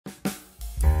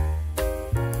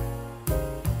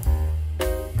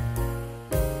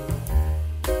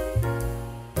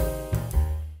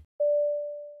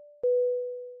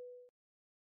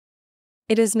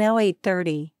It is now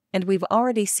 8:30, and we've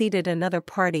already seated another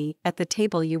party at the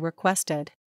table you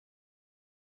requested.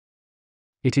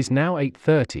 It is now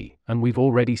 8:30, and we've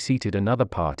already seated another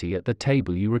party at the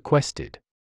table you requested.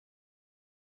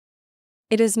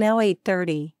 It is now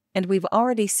 8:30, and we've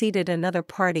already seated another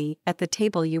party at the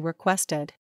table you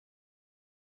requested.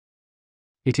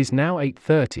 It is now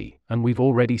 8:30, and we've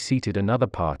already seated another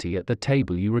party at the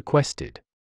table you requested.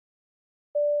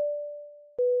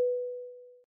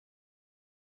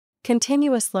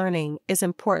 Continuous learning is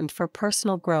important for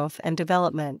personal growth and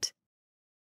development.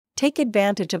 Take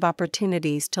advantage of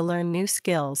opportunities to learn new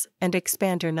skills and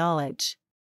expand your knowledge.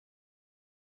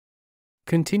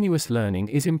 Continuous learning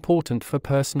is important for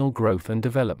personal growth and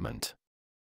development.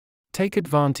 Take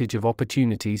advantage of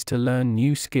opportunities to learn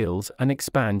new skills and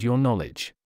expand your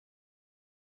knowledge.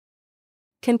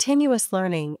 Continuous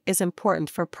learning is important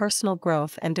for personal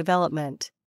growth and development.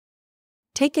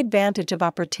 Take advantage of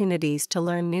opportunities to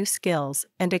learn new skills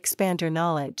and expand your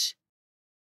knowledge.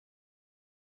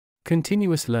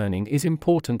 Continuous learning is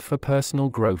important for personal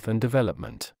growth and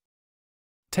development.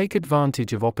 Take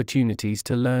advantage of opportunities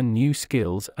to learn new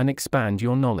skills and expand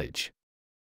your knowledge.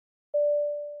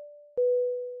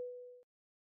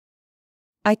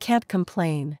 I can't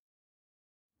complain.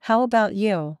 How about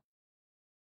you?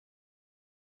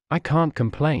 I can't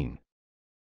complain.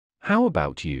 How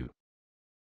about you?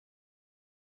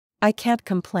 I can't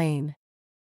complain.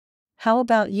 How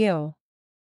about you?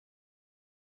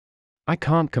 I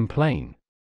can't complain.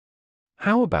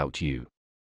 How about you?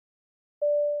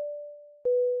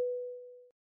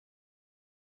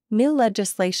 New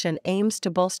legislation aims to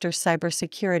bolster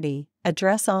cybersecurity,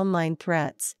 address online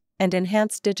threats, and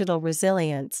enhance digital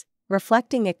resilience,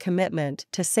 reflecting a commitment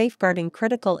to safeguarding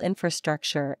critical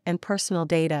infrastructure and personal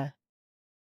data.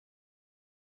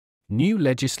 New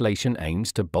legislation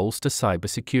aims to bolster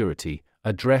cybersecurity,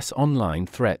 address online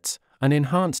threats, and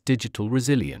enhance digital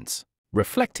resilience,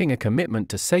 reflecting a commitment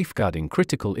to safeguarding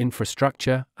critical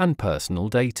infrastructure and personal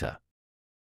data.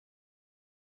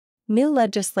 New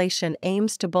legislation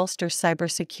aims to bolster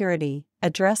cybersecurity,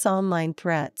 address online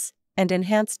threats, and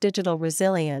enhance digital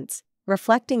resilience,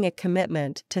 reflecting a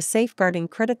commitment to safeguarding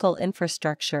critical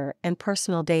infrastructure and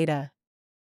personal data.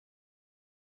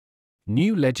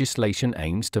 New legislation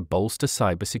aims to bolster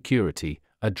cybersecurity,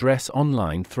 address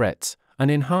online threats, and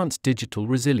enhance digital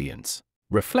resilience,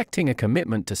 reflecting a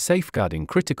commitment to safeguarding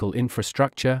critical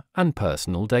infrastructure and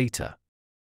personal data.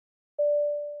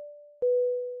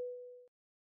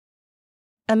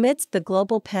 Amidst the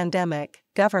global pandemic,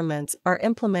 governments are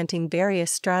implementing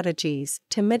various strategies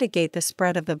to mitigate the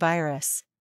spread of the virus.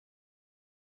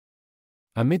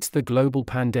 Amidst the global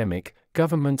pandemic,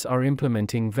 governments are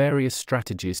implementing various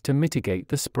strategies to mitigate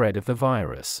the spread of the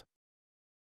virus.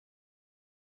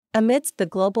 Amidst the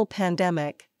global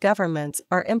pandemic, governments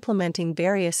are implementing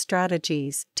various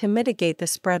strategies to mitigate the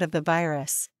spread of the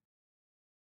virus.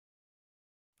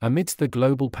 Amidst the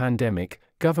global pandemic,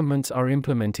 governments are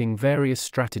implementing various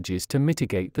strategies to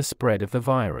mitigate the spread of the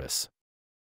virus.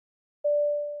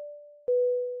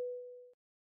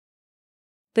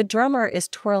 The drummer is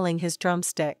twirling his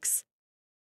drumsticks.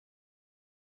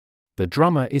 The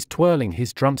drummer is twirling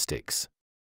his drumsticks.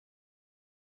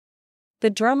 The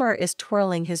drummer is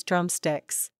twirling his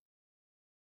drumsticks.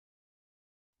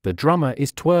 The drummer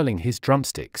is twirling his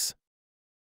drumsticks.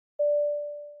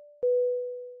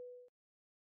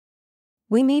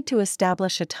 We need to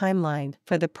establish a timeline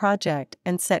for the project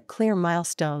and set clear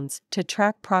milestones to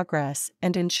track progress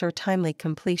and ensure timely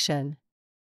completion.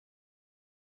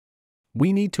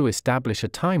 We need to establish a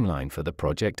timeline for the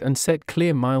project and set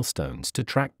clear milestones to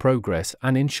track progress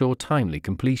and ensure timely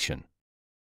completion.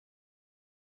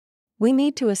 We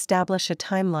need to establish a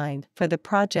timeline for the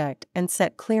project and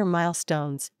set clear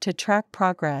milestones to track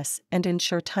progress and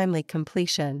ensure timely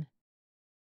completion.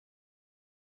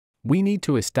 We need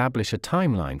to establish a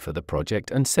timeline for the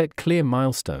project and set clear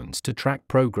milestones to track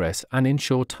progress and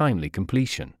ensure timely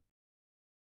completion.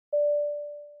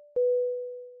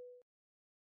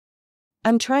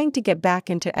 I'm trying to get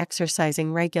back into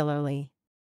exercising regularly.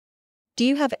 Do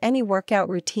you have any workout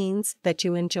routines that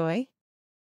you enjoy?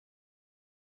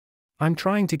 I'm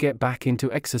trying to get back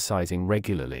into exercising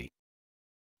regularly.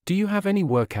 Do you have any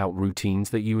workout routines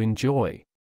that you enjoy?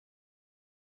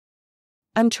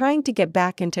 I'm trying to get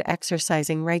back into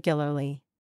exercising regularly.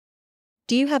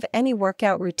 Do you have any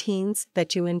workout routines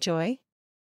that you enjoy?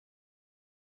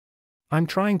 I'm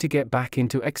trying to get back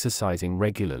into exercising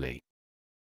regularly.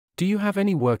 Do you have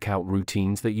any workout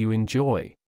routines that you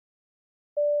enjoy?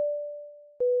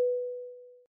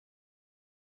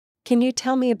 Can you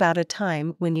tell me about a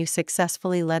time when you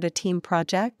successfully led a team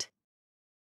project?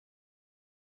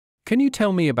 Can you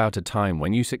tell me about a time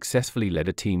when you successfully led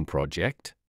a team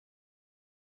project?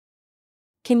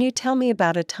 Can you tell me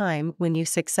about a time when you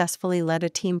successfully led a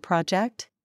team project?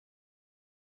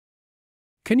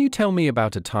 Can you tell me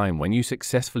about a time when you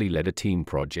successfully led a team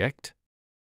project?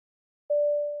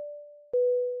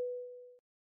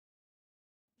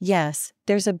 Yes,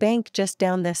 there's a bank just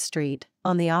down this street,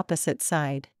 on the opposite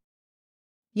side.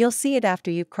 You'll see it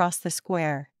after you cross the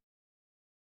square.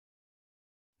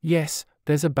 Yes,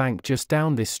 there's a bank just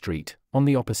down this street, on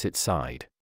the opposite side.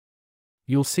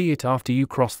 You'll see it after you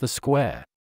cross the square.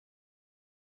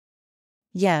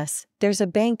 Yes, there's a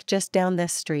bank just down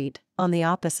this street, on the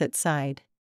opposite side.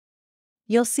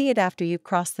 You'll see it after you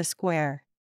cross the square.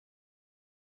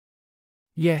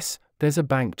 Yes, there's a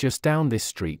bank just down this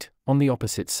street, on the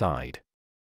opposite side.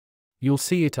 You'll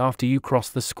see it after you cross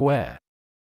the square.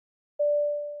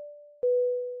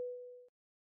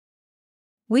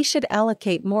 We should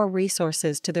allocate more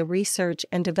resources to the research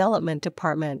and development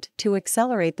department to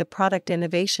accelerate the product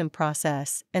innovation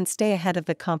process and stay ahead of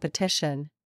the competition.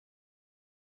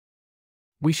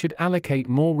 We should allocate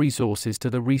more resources to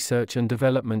the research and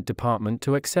development department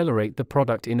to accelerate the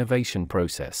product innovation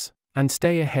process and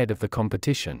stay ahead of the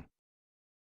competition.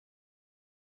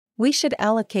 We should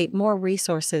allocate more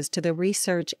resources to the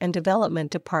research and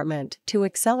development department to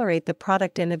accelerate the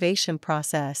product innovation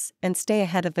process and stay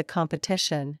ahead of the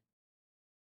competition.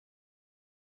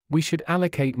 We should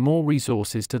allocate more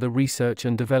resources to the research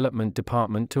and development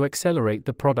department to accelerate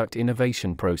the product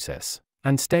innovation process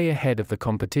and stay ahead of the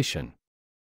competition.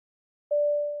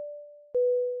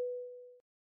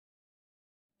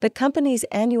 The company's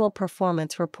annual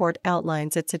performance report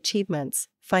outlines its achievements,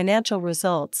 financial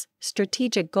results,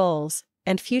 strategic goals,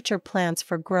 and future plans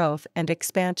for growth and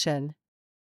expansion.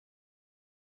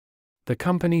 The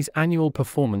company's annual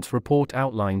performance report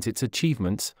outlines its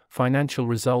achievements, financial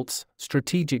results,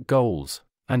 strategic goals,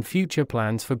 and future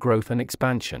plans for growth and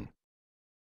expansion.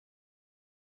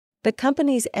 The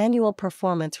company's annual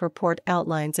performance report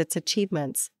outlines its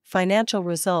achievements, financial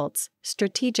results,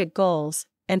 strategic goals,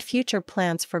 and future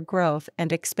plans for growth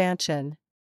and expansion.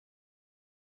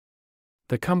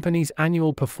 The company's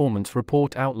annual performance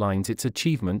report outlines its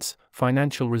achievements,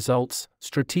 financial results,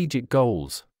 strategic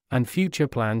goals, and future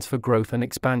plans for growth and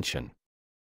expansion.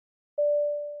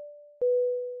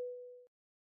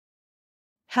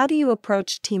 How do you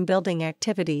approach team building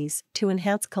activities to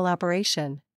enhance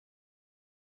collaboration?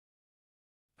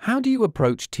 How do you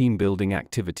approach team building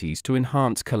activities to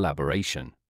enhance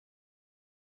collaboration?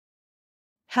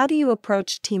 How do you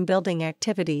approach team building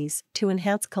activities to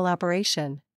enhance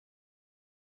collaboration?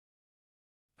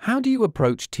 How do you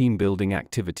approach team building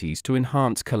activities to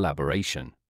enhance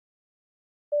collaboration?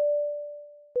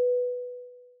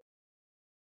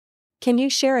 Can you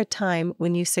share a time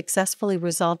when you successfully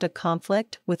resolved a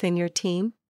conflict within your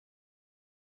team?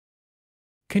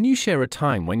 Can you share a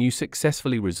time when you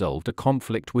successfully resolved a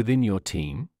conflict within your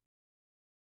team?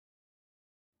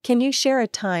 Can you share a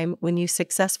time when you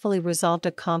successfully resolved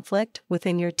a conflict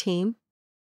within your team?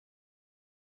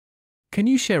 Can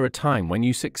you share a time when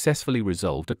you successfully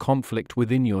resolved a conflict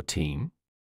within your team?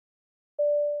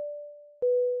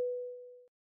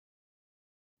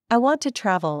 I want to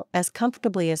travel as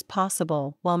comfortably as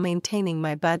possible while maintaining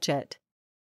my budget.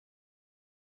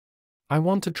 I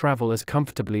want to travel as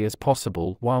comfortably as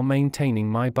possible while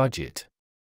maintaining my budget.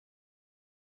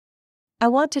 I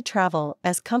want to travel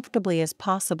as comfortably as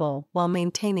possible while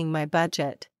maintaining my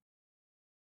budget.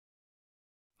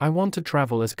 I want to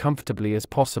travel as comfortably as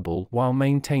possible while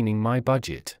maintaining my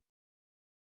budget.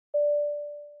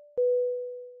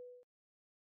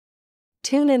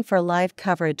 Tune in for live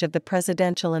coverage of the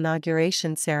presidential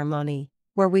inauguration ceremony,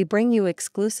 where we bring you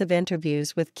exclusive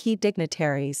interviews with key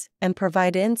dignitaries and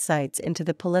provide insights into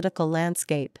the political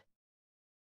landscape.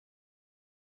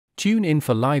 Tune in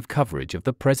for live coverage of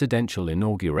the presidential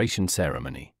inauguration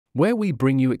ceremony, where we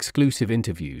bring you exclusive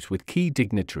interviews with key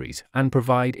dignitaries and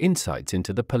provide insights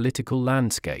into the political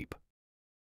landscape.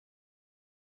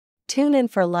 Tune in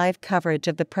for live coverage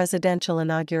of the presidential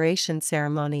inauguration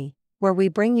ceremony, where we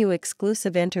bring you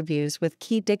exclusive interviews with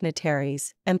key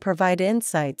dignitaries and provide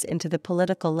insights into the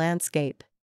political landscape.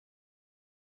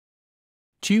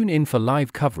 Tune in for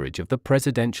live coverage of the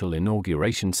presidential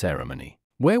inauguration ceremony,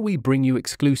 where we bring you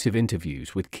exclusive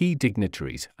interviews with key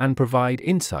dignitaries and provide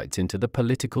insights into the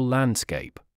political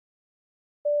landscape.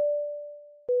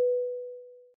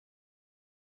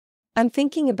 I'm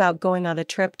thinking about going on a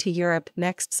trip to Europe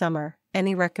next summer.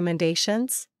 Any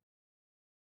recommendations?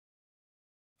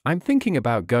 I'm thinking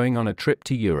about going on a trip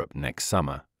to Europe next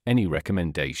summer. Any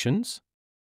recommendations?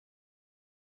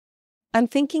 I'm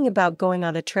thinking about going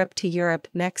on a trip to Europe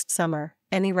next summer.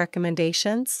 Any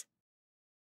recommendations?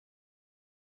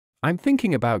 I'm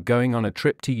thinking about going on a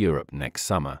trip to Europe next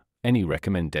summer. Any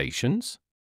recommendations?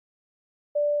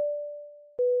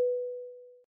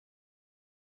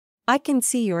 I can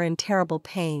see you're in terrible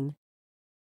pain.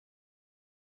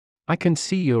 I can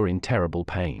see you're in terrible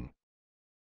pain.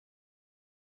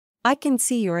 I can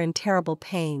see you're in terrible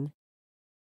pain.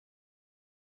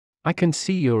 I can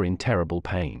see you're in terrible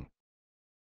pain.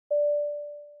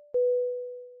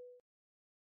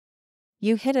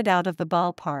 You hit it out of the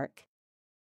ballpark.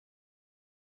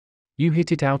 You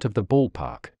hit it out of the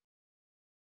ballpark.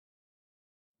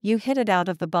 You hit it out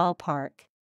of the ballpark.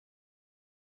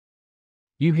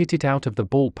 You hit it out of the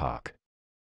ballpark.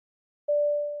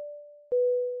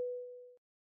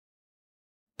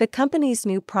 The company's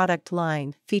new product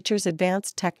line features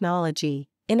advanced technology,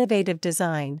 innovative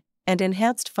design, and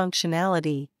enhanced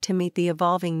functionality to meet the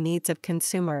evolving needs of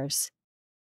consumers.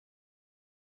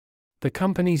 The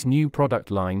company's new product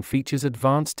line features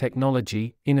advanced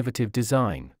technology, innovative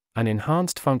design, and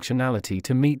enhanced functionality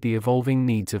to meet the evolving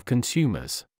needs of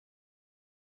consumers.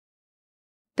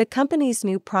 The company's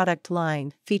new product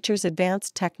line features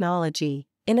advanced technology,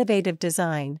 innovative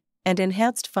design, and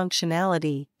enhanced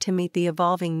functionality to meet the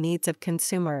evolving needs of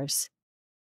consumers.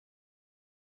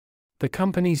 The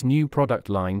company's new product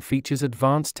line features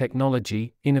advanced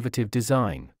technology, innovative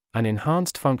design, and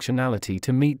enhanced functionality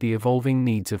to meet the evolving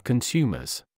needs of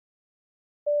consumers.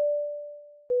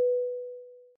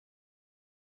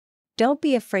 Don't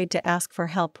be afraid to ask for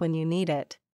help when you need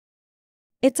it.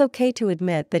 It's okay to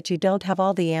admit that you don't have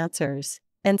all the answers,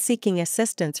 and seeking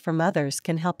assistance from others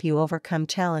can help you overcome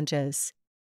challenges.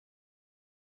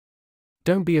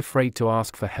 Don't be afraid to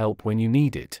ask for help when you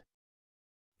need it.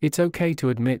 It's okay to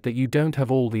admit that you don't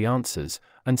have all the answers,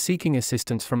 and seeking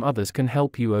assistance from others can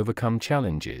help you overcome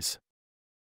challenges.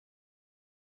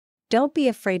 Don't be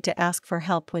afraid to ask for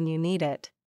help when you need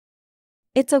it.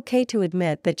 It's okay to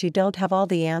admit that you don't have all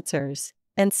the answers,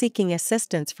 and seeking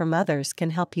assistance from others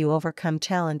can help you overcome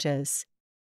challenges.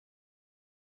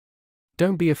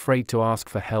 Don't be afraid to ask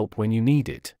for help when you need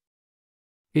it.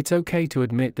 It's okay to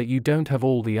admit that you don't have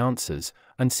all the answers,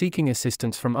 and seeking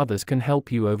assistance from others can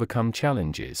help you overcome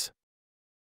challenges.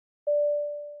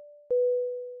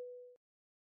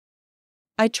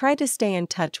 I try to stay in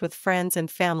touch with friends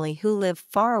and family who live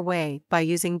far away by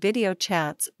using video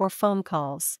chats or phone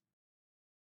calls.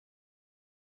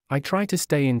 I try to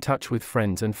stay in touch with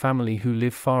friends and family who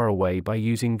live far away by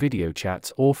using video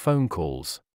chats or phone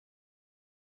calls.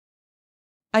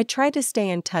 I try to stay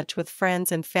in touch with friends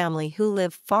and family who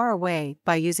live far away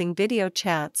by using video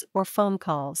chats or phone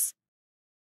calls.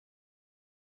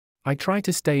 I try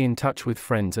to stay in touch with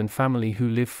friends and family who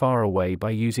live far away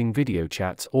by using video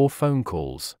chats or phone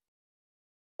calls.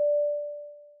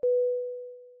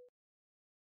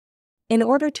 In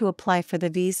order to apply for the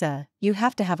visa, you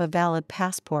have to have a valid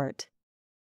passport.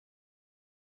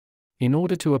 In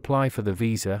order to apply for the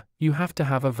visa, you have to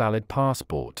have a valid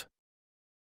passport.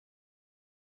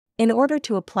 In order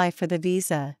to apply for the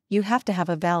visa, you have to have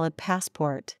a valid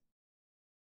passport.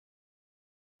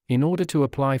 In order to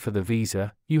apply for the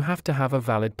visa, you have to have a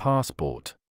valid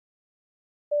passport.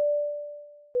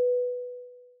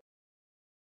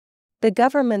 The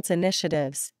government's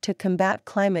initiatives to combat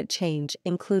climate change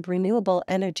include renewable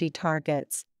energy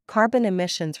targets, carbon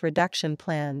emissions reduction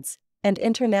plans, and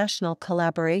international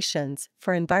collaborations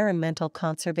for environmental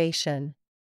conservation.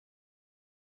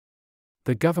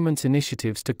 The government's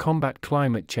initiatives to combat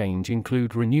climate change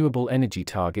include renewable energy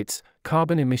targets,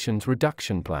 carbon emissions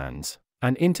reduction plans,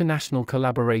 and international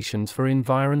collaborations for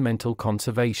environmental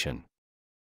conservation.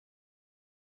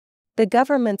 The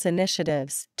government's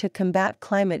initiatives to combat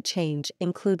climate change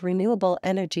include renewable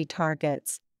energy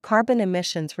targets, carbon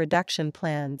emissions reduction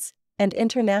plans, and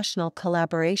international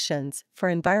collaborations for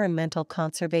environmental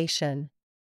conservation.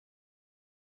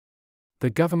 The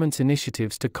government's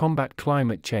initiatives to combat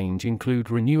climate change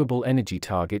include renewable energy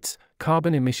targets,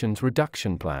 carbon emissions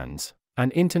reduction plans,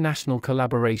 and international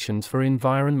collaborations for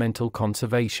environmental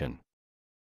conservation.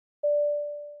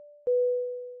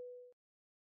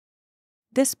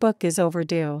 This book is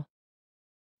overdue.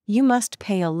 You must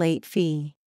pay a late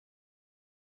fee.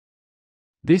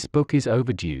 This book is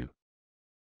overdue.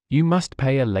 You must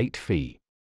pay a late fee.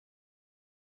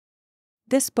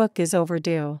 This book is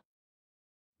overdue.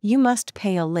 You must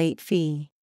pay a late fee.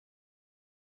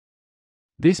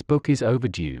 This book is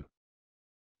overdue.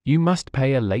 You must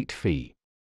pay a late fee.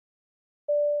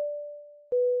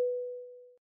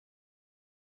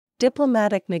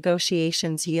 Diplomatic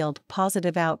negotiations yield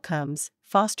positive outcomes,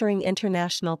 fostering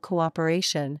international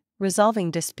cooperation,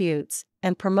 resolving disputes,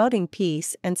 and promoting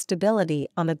peace and stability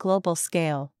on a global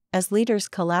scale, as leaders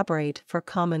collaborate for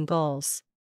common goals.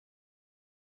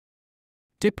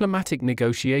 Diplomatic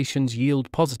negotiations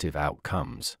yield positive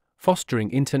outcomes,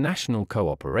 fostering international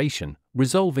cooperation,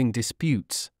 resolving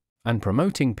disputes, and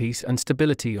promoting peace and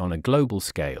stability on a global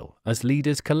scale as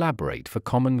leaders collaborate for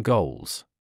common goals.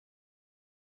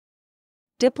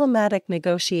 Diplomatic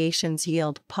negotiations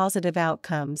yield positive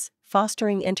outcomes,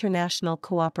 fostering international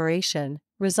cooperation,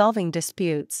 resolving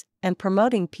disputes, and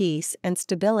promoting peace and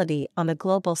stability on a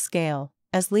global scale,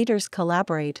 as leaders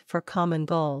collaborate for common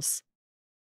goals.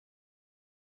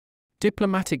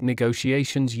 Diplomatic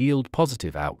negotiations yield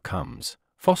positive outcomes,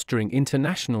 fostering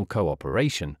international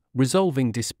cooperation,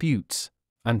 resolving disputes,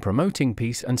 and promoting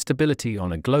peace and stability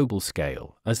on a global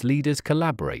scale as leaders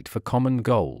collaborate for common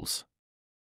goals.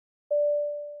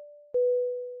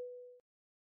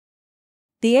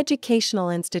 The educational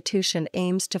institution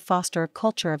aims to foster a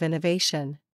culture of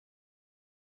innovation.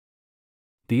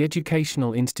 The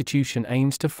educational institution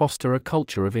aims to foster a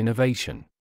culture of innovation.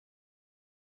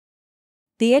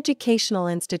 The educational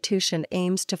institution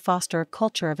aims to foster a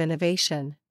culture of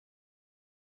innovation.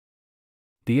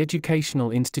 The educational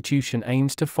institution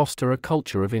aims to foster a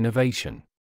culture of innovation.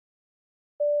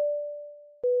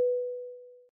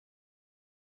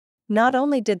 Not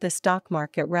only did the stock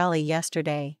market rally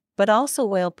yesterday, but also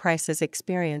oil prices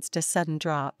experienced a sudden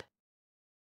drop.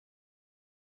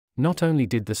 Not only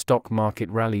did the stock market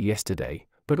rally yesterday,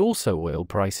 but also oil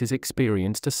prices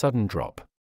experienced a sudden drop.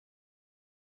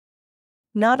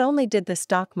 Not only did the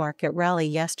stock market rally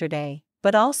yesterday,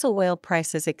 but also oil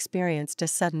prices experienced a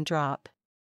sudden drop.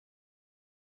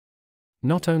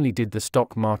 Not only did the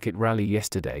stock market rally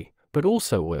yesterday, but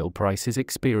also oil prices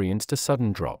experienced a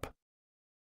sudden drop.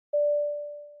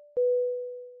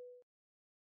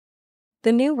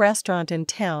 The new restaurant in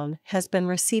town has been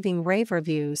receiving rave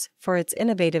reviews for its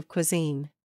innovative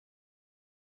cuisine.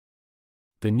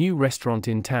 The new restaurant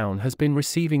in town has been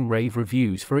receiving rave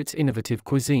reviews for its innovative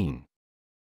cuisine.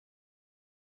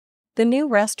 The new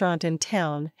restaurant in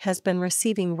town has been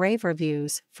receiving rave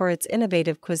reviews for its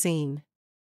innovative cuisine.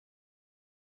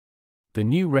 The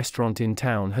new restaurant in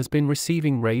town has been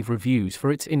receiving rave reviews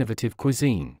for its innovative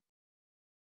cuisine.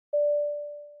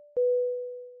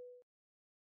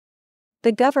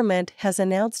 The government has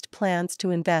announced plans to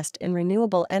invest in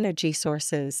renewable energy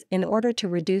sources in order to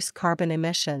reduce carbon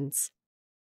emissions.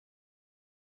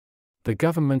 The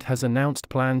government has announced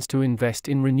plans to invest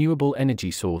in renewable energy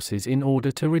sources in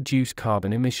order to reduce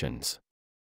carbon emissions.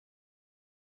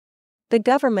 The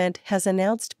government has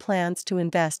announced plans to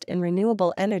invest in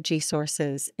renewable energy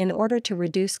sources in order to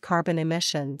reduce carbon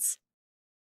emissions.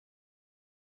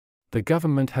 The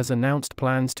government has announced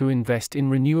plans to invest in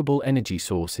renewable energy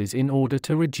sources in order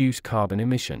to reduce carbon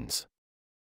emissions.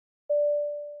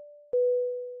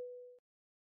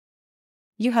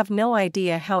 You have no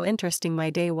idea how interesting my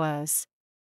day was.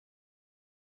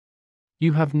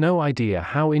 You have no idea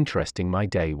how interesting my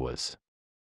day was.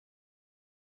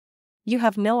 You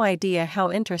have no idea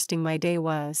how interesting my day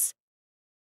was.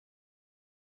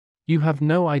 You have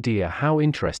no idea how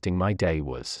interesting my day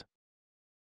was.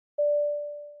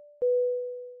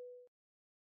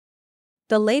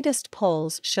 The latest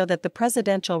polls show that the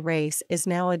presidential race is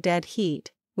now a dead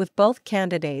heat, with both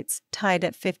candidates tied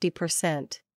at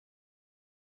 50%.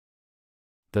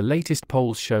 The latest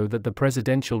polls show that the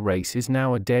presidential race is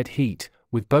now a dead heat,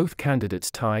 with both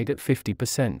candidates tied at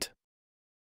 50%.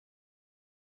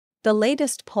 The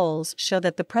latest polls show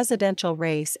that the presidential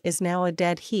race is now a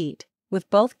dead heat, with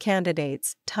both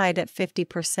candidates tied at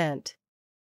 50%.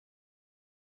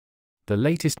 The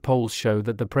latest polls show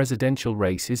that the presidential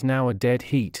race is now a dead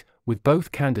heat, with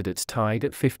both candidates tied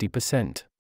at 50%.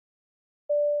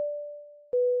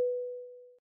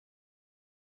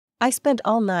 I spent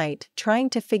all night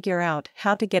trying to figure out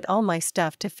how to get all my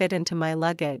stuff to fit into my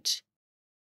luggage.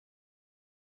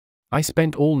 I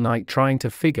spent all night trying to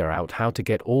figure out how to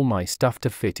get all my stuff to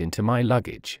fit into my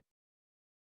luggage.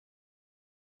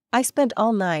 I spent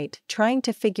all night trying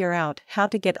to figure out how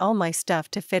to get all my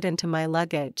stuff to fit into my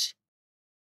luggage.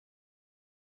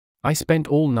 I spent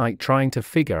all night trying to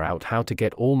figure out how to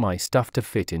get all my stuff to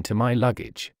fit into my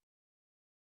luggage.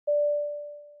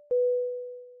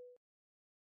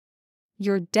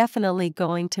 You're definitely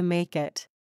going to make it.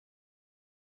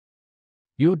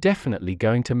 You're definitely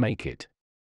going to make it.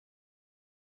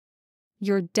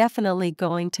 You're definitely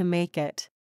going to make it.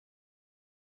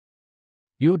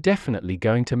 You're definitely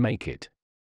going to make it.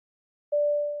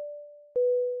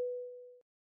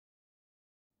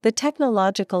 The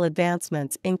technological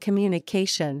advancements in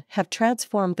communication have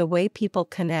transformed the way people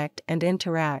connect and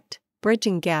interact,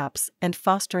 bridging gaps and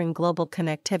fostering global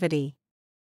connectivity.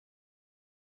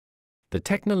 The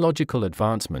technological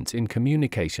advancements in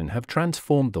communication have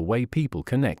transformed the way people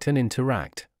connect and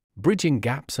interact, bridging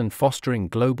gaps and fostering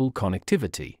global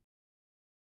connectivity.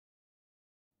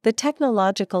 The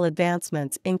technological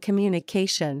advancements in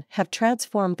communication have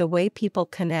transformed the way people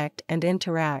connect and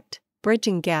interact,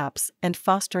 bridging gaps and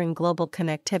fostering global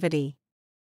connectivity.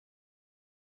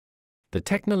 The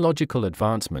technological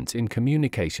advancements in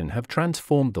communication have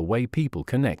transformed the way people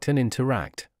connect and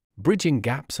interact, bridging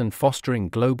gaps and fostering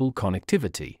global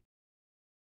connectivity.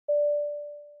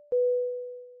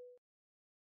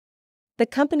 The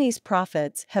company's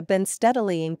profits have been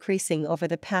steadily increasing over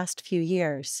the past few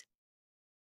years.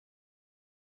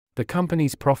 The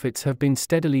company's profits have been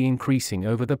steadily increasing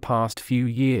over the past few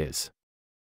years.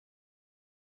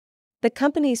 The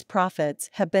company's profits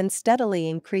have been steadily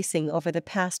increasing over the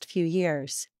past few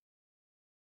years.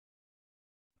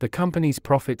 The company's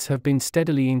profits have been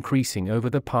steadily increasing over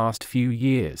the past few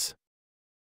years.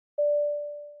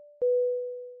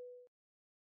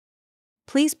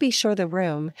 Please be sure the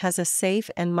room has a safe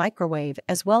and microwave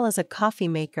as well as a coffee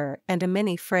maker and a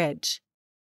mini fridge.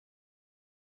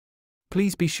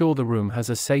 Please be sure the room has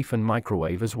a safe and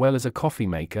microwave as well as a coffee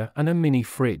maker and a mini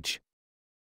fridge.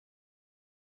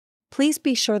 Please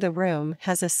be sure the room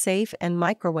has a safe and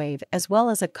microwave as well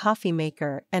as a coffee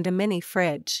maker and a mini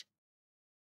fridge.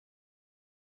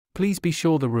 Please be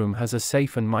sure the room has a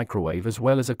safe and microwave as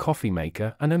well as a coffee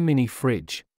maker and a mini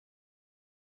fridge.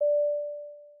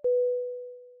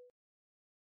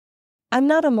 I'm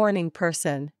not a morning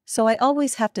person, so I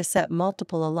always have to set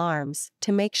multiple alarms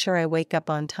to make sure I wake up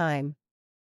on time.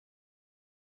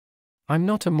 I'm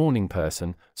not a morning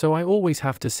person, so I always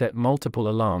have to set multiple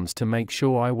alarms to make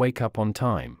sure I wake up on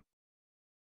time.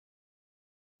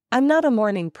 I'm not a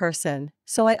morning person,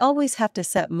 so I always have to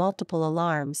set multiple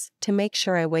alarms to make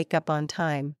sure I wake up on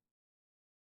time.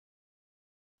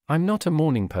 I'm not a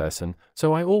morning person,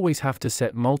 so I always have to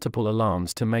set multiple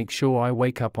alarms to make sure I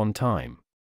wake up on time.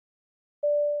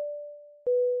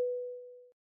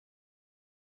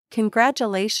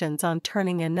 Congratulations on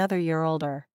turning another year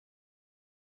older.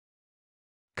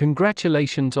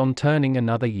 Congratulations on turning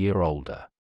another year older.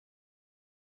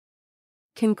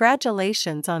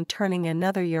 Congratulations on turning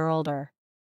another year older.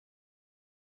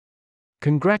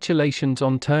 Congratulations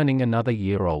on turning another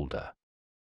year older.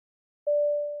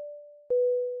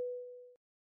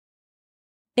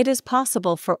 It is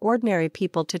possible for ordinary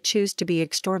people to choose to be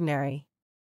extraordinary.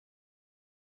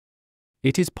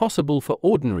 It is possible for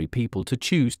ordinary people to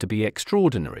choose to be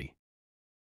extraordinary.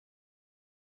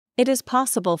 It is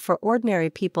possible for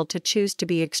ordinary people to choose to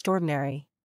be extraordinary.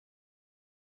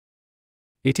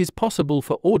 It is possible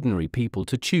for ordinary people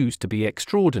to choose to be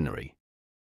extraordinary.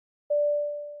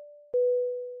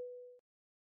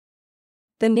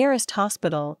 The nearest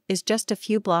hospital is just a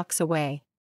few blocks away.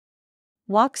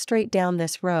 Walk straight down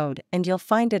this road and you'll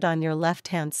find it on your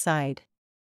left-hand side.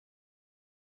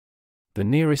 The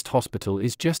nearest hospital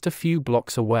is just a few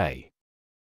blocks away.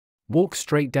 Walk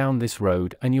straight down this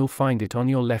road and you'll find it on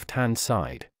your left-hand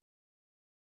side.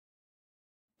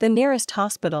 The nearest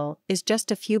hospital is just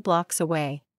a few blocks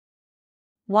away.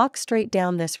 Walk straight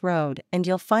down this road and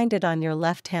you'll find it on your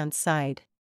left-hand side.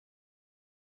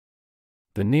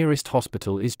 The nearest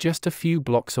hospital is just a few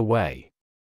blocks away.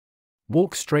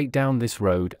 Walk straight down this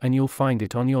road and you'll find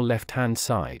it on your left-hand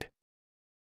side.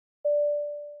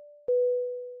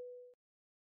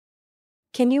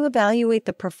 Can you evaluate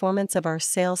the performance of our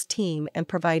sales team and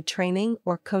provide training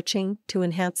or coaching to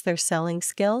enhance their selling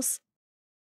skills?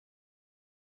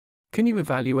 Can you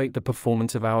evaluate the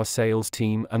performance of our sales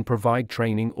team and provide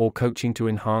training or coaching to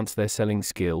enhance their selling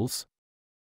skills?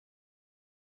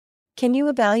 Can you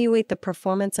evaluate the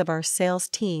performance of our sales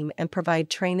team and provide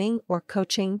training or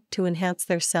coaching to enhance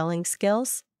their selling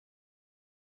skills?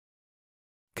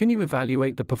 Can you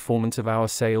evaluate the performance of our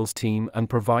sales team and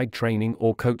provide training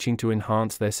or coaching to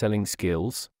enhance their selling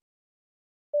skills?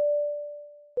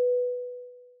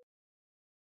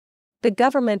 The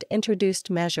government introduced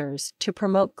measures to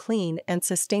promote clean and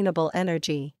sustainable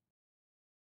energy.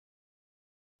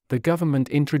 The government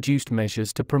introduced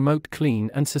measures to promote clean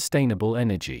and sustainable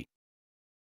energy.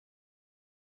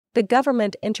 The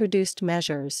government introduced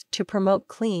measures to promote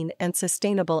clean and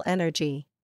sustainable energy.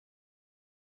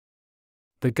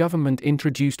 The government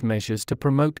introduced measures to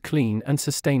promote clean and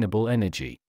sustainable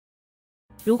energy.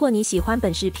 如果你喜欢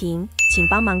本视频，请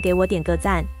帮忙给我点个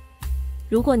赞。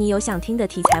如果你有想听的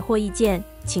题材或意见，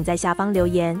请在下方留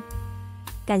言。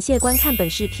感谢观看本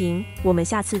视频，我们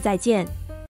下次再见。